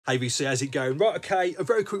AVC, how's it going? Right, okay, a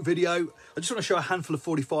very quick video. I just want to show a handful of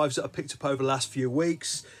 45s that I picked up over the last few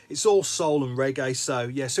weeks. It's all soul and reggae, so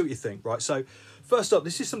yeah, see what you think. Right, so first up,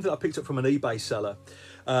 this is something I picked up from an eBay seller.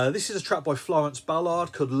 This is a track by Florence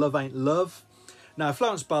Ballard called Love Ain't Love. Now,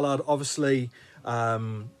 Florence Ballard obviously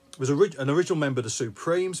was an original member of the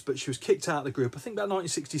Supremes, but she was kicked out of the group, I think about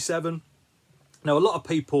 1967. Now, a lot of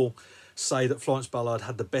people say that Florence Ballard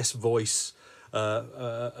had the best voice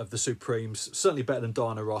of the Supremes, certainly better than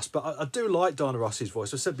Diana Ross, but I do like Diana Ross's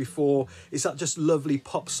voice. I said before, it's that just lovely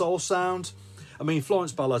pop soul sound. I mean,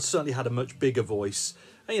 Florence Ballard certainly had a much bigger voice,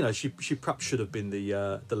 and you know, she perhaps should have been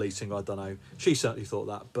the lead singer. I don't know, she certainly thought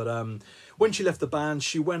that. But when she left the band,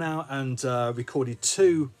 she went out and recorded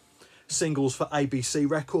 2 singles for ABC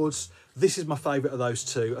Records. This is my favourite of those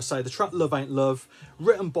 2. I say the track Love Ain't Love,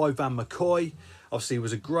 written by Van McCoy. Obviously, he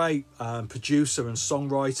was a great producer and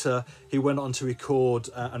songwriter. He went on to record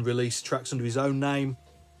and release tracks under his own name.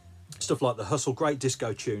 Stuff like The Hustle, great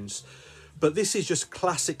disco tunes. But this is just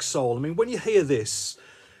classic soul. I mean, when you hear this,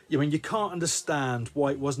 I mean, you can't understand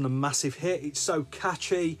why it wasn't a massive hit. It's so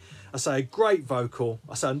catchy. I say a great vocal.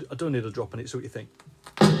 I say I don't need a drop on it, so what you think?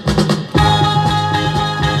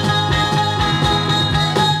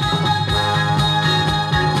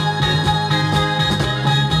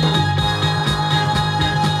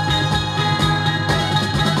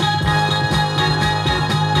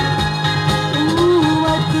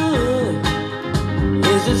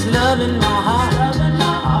 Love in my heart, a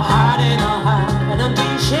heart in a heart, and I'm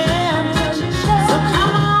being shared. So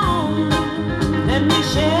come on, let me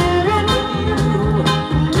share it with you.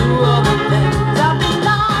 Do all the things I've been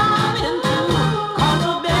longing to. Call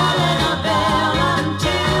a bell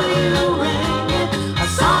until you ring it. A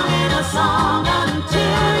song and a song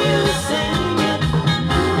until you sing it.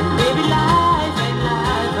 And baby, life ain't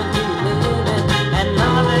life until you live it. And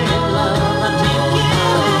love ain't love until you give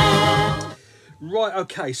it. Right,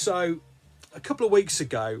 okay, so a couple of weeks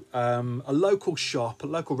ago, a local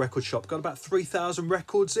record shop, got about 3,000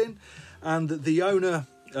 records in, and the owner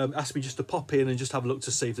asked me just to pop in and just have a look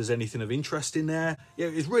to see if there's anything of interest in there. Yeah,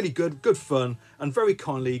 it was really good fun, and very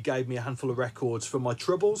kindly he gave me a handful of records for my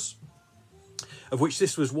troubles, of which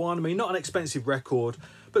this was one. I mean, not an expensive record,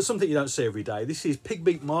 but something you don't see every day. This is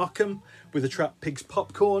Pigmeat Markham with the track Pig's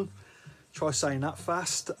Popcorn. Try saying that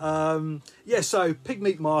fast. Yeah, so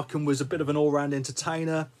Pigmeat Markham was a bit of an all-round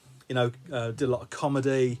entertainer. You know, did a lot of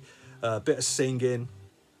comedy, a bit of singing.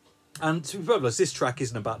 And to be honest, this track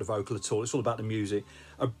isn't about the vocal at all. It's all about the music.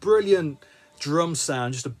 A brilliant drum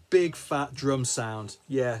sound, just a big fat drum sound.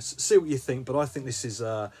 Yeah, see what you think. But I think this is,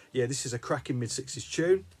 yeah, this is a cracking mid-60s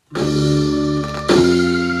tune.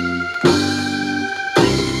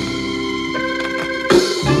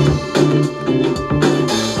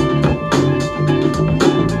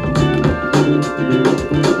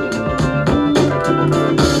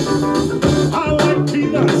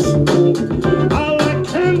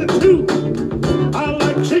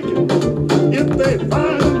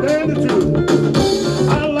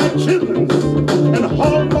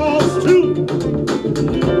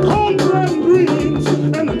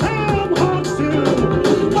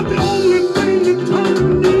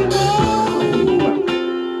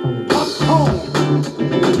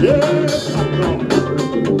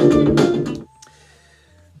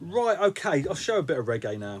 Okay, I'll show a bit of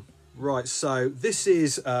reggae now. Right, so this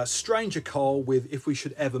is Stranger Cole with If We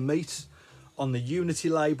Should Ever Meet on the Unity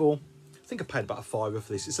label. I think I paid about $5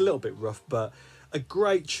 for this. It's a little bit rough, but a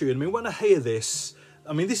great tune. I mean, when I hear this,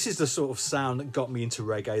 I mean, this is the sort of sound that got me into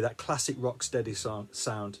reggae, that classic rock steady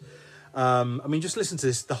sound. I mean, just listen to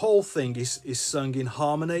this. The whole thing is sung in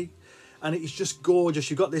harmony, and it's just gorgeous.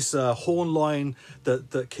 You've got this horn line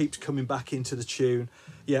that keeps coming back into the tune.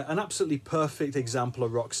 Yeah, an absolutely perfect example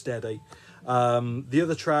of rock steady. The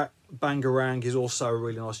other track, Bangarang, is also a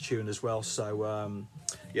really nice tune as well. So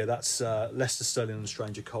yeah, that's Lester Sterling and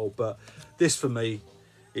Stranger Cole. But this for me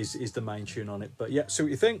is the main tune on it. But yeah, see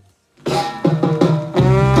what you think.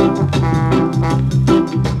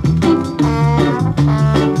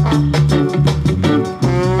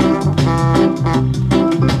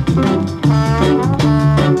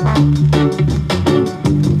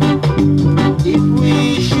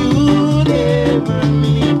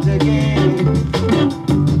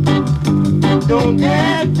 Don't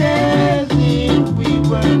act as if we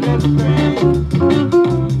were not friends.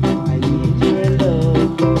 I need your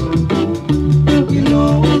love. You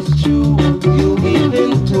know it's true.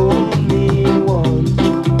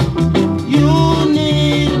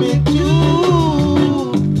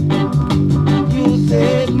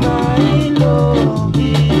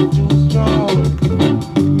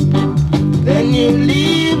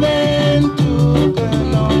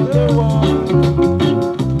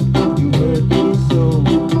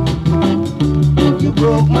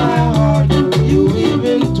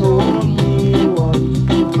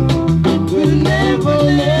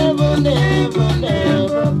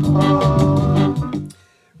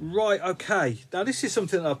 Right, okay. Now this is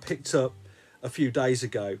something that I picked up a few days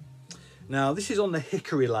ago. Now this is on the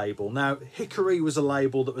Hickory label. Now Hickory was a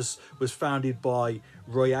label that was founded by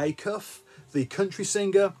Roy Acuff, the country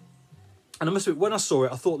singer. And I must admit, when I saw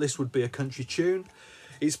it, I thought this would be a country tune.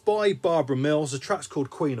 It's by Barbara Mills. The track's called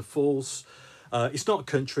Queen of Fools. It's not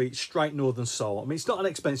country, it's straight Northern Soul. I mean, it's not an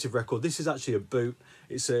expensive record. This is actually a boot.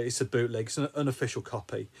 It's a bootleg. It's an unofficial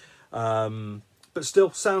copy. But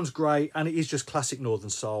still, sounds great, and it is just classic Northern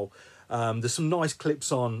Soul. There's some nice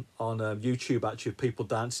clips on YouTube, actually, of people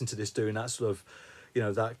dancing to this, doing that sort of, you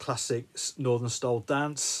know, that classic Northern Soul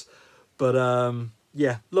dance. But,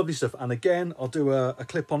 yeah, lovely stuff. And again, I'll do a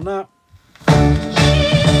clip on that.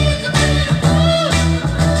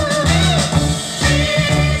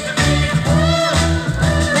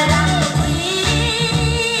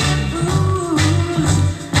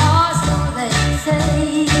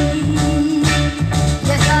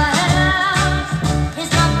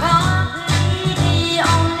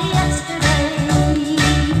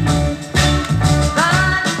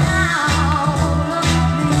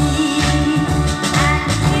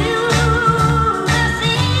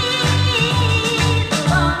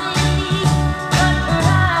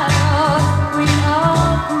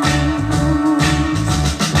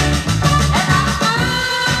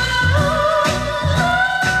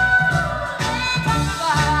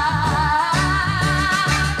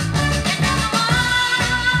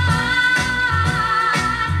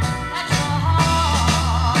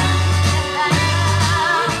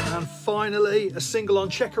 Finally, a single on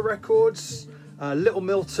Checker Records, Little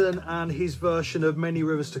Milton and his version of Many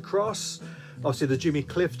Rivers to Cross. Obviously the Jimmy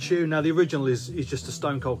Cliff tune. Now the original is just a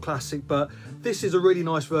stone cold classic, but this is a really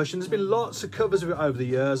nice version. There's been lots of covers of it over the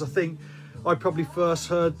years. I think I probably first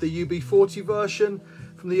heard the UB40 version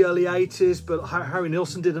from the early 80s, but Harry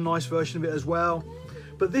Nilsson did a nice version of it as well.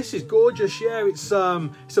 But this is gorgeous. Yeah, it's a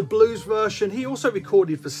blues version. He also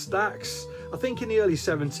recorded for Stax, I think in the early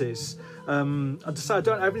 70s. I'd say I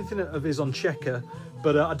don't have anything of his on Checker,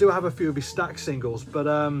 but I do have a few of his Stax singles. But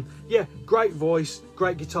yeah, great voice,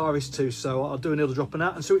 great guitarist too. So I'll do a needle drop on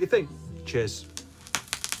that and see what you think. Cheers.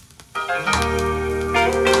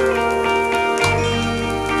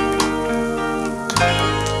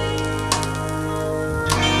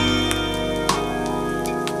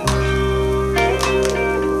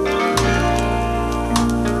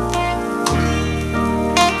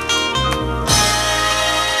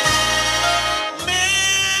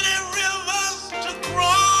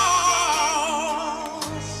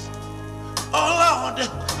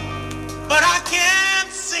 But I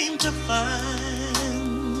can't seem to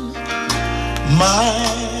find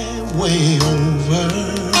my way over.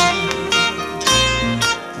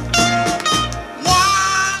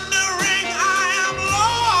 Wandering, I am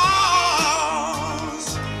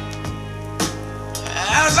lost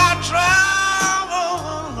as I travel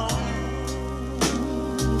along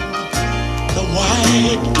the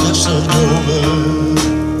white cliffs of Dover.